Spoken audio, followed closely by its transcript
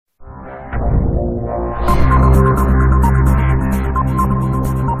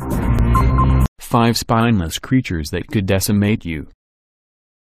Five spineless creatures that could decimate you.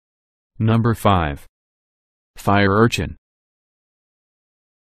 Number 5. Fire urchin.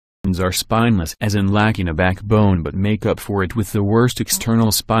 Are spineless as in lacking a backbone, but make up for it with the worst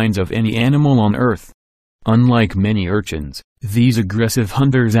external spines of any animal on Earth. Unlike many urchins, these aggressive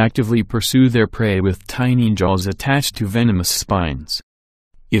hunters actively pursue their prey with tiny jaws attached to venomous spines.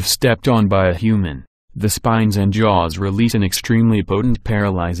 If stepped on by a human, the spines and jaws release an extremely potent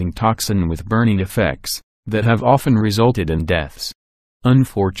paralyzing toxin with burning effects that have often resulted in deaths.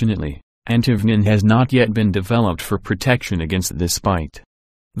 Unfortunately, antivenin has not yet been developed for protection against this bite.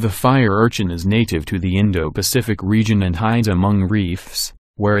 The fire urchin is native to the Indo-Pacific region and hides among reefs,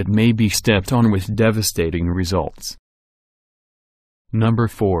 where it may be stepped on with devastating results. Number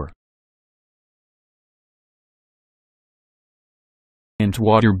 4.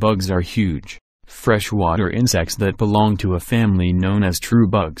 Water bugs are huge, freshwater insects that belong to a family known as true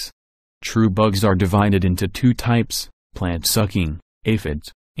bugs. True bugs are divided into two types: plant-sucking,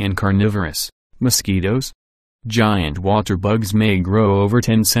 aphids, and carnivorous, mosquitoes. Giant water bugs may grow over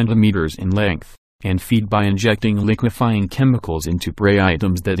 10 centimeters in length, and feed by injecting liquefying chemicals into prey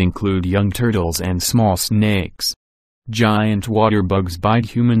items that include young turtles and small snakes. Giant water bugs bite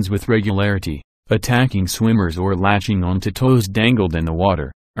humans with regularity, attacking swimmers or latching onto toes dangled in the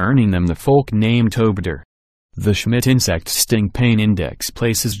water, earning them the folk name toebiter. The Schmidt Insect Sting Pain Index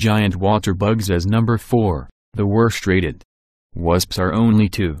places giant water bugs as number 4, the worst rated. Wasps are only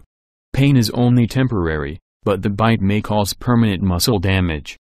 2. Pain is only temporary, but the bite may cause permanent muscle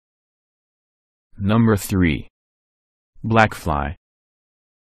damage. Number 3. Blackfly.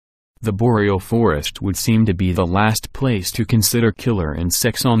 The boreal forest would seem to be the last place to consider killer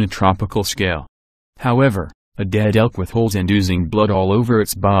insects on a tropical scale. However, a dead elk with holes and oozing blood all over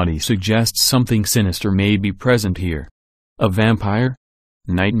its body suggests something sinister may be present here. A vampire?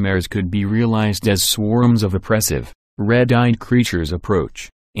 Nightmares could be realized as swarms of oppressive, red-eyed creatures approach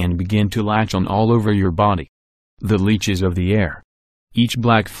and begin to latch on all over your body. The leeches of the air. Each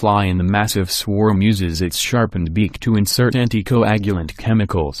black fly in the massive swarm uses its sharpened beak to insert anticoagulant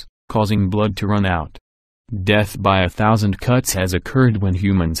chemicals, causing blood to run out. Death by 1,000 cuts has occurred when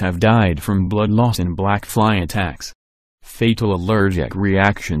humans have died from blood loss in black fly attacks. Fatal allergic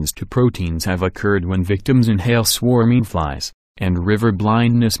reactions to proteins have occurred when victims inhale swarming flies, and river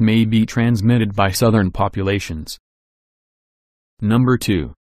blindness may be transmitted by southern populations. Number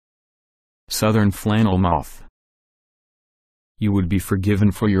 2. Southern flannel moth. You would be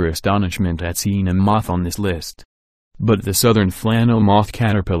forgiven for your astonishment at seeing a moth on this list. But the southern flannel moth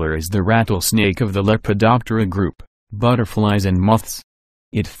caterpillar is the rattlesnake of the Lepidoptera group, butterflies and moths.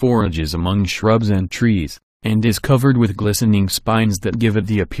 It forages among shrubs and trees, and is covered with glistening spines that give it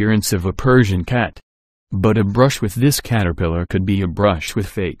the appearance of a Persian cat. But a brush with this caterpillar could be a brush with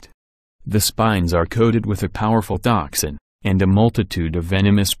fate. The spines are coated with a powerful toxin, and a multitude of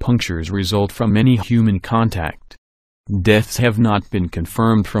venomous punctures result from any human contact. Deaths have not been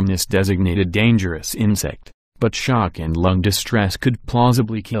confirmed from this designated dangerous insect, but shock and lung distress could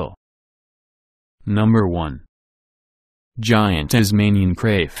plausibly kill. Number 1. Giant Tasmanian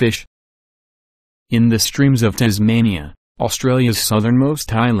crayfish. In the streams of Tasmania, Australia's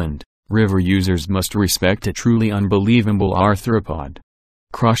southernmost island, river users must respect a truly unbelievable arthropod.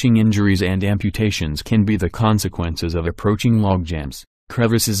 Crushing injuries and amputations can be the consequences of approaching logjams,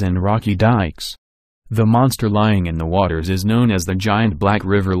 crevices and rocky dikes. The monster lying in the waters is known as the giant black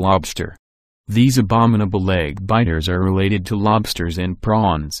river lobster. These abominable leg biters are related to lobsters and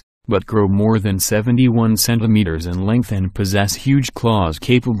prawns, but grow more than 71 centimeters in length and possess huge claws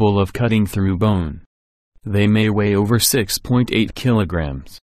capable of cutting through bone. They may weigh over 6.8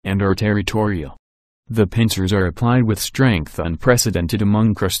 kilograms, and are territorial. The pincers are applied with strength unprecedented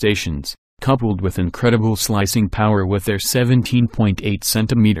among crustaceans, coupled with incredible slicing power with their 17.8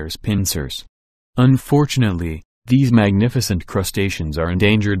 centimeters pincers. Unfortunately, these magnificent crustaceans are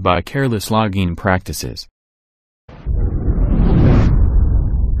endangered by careless logging practices,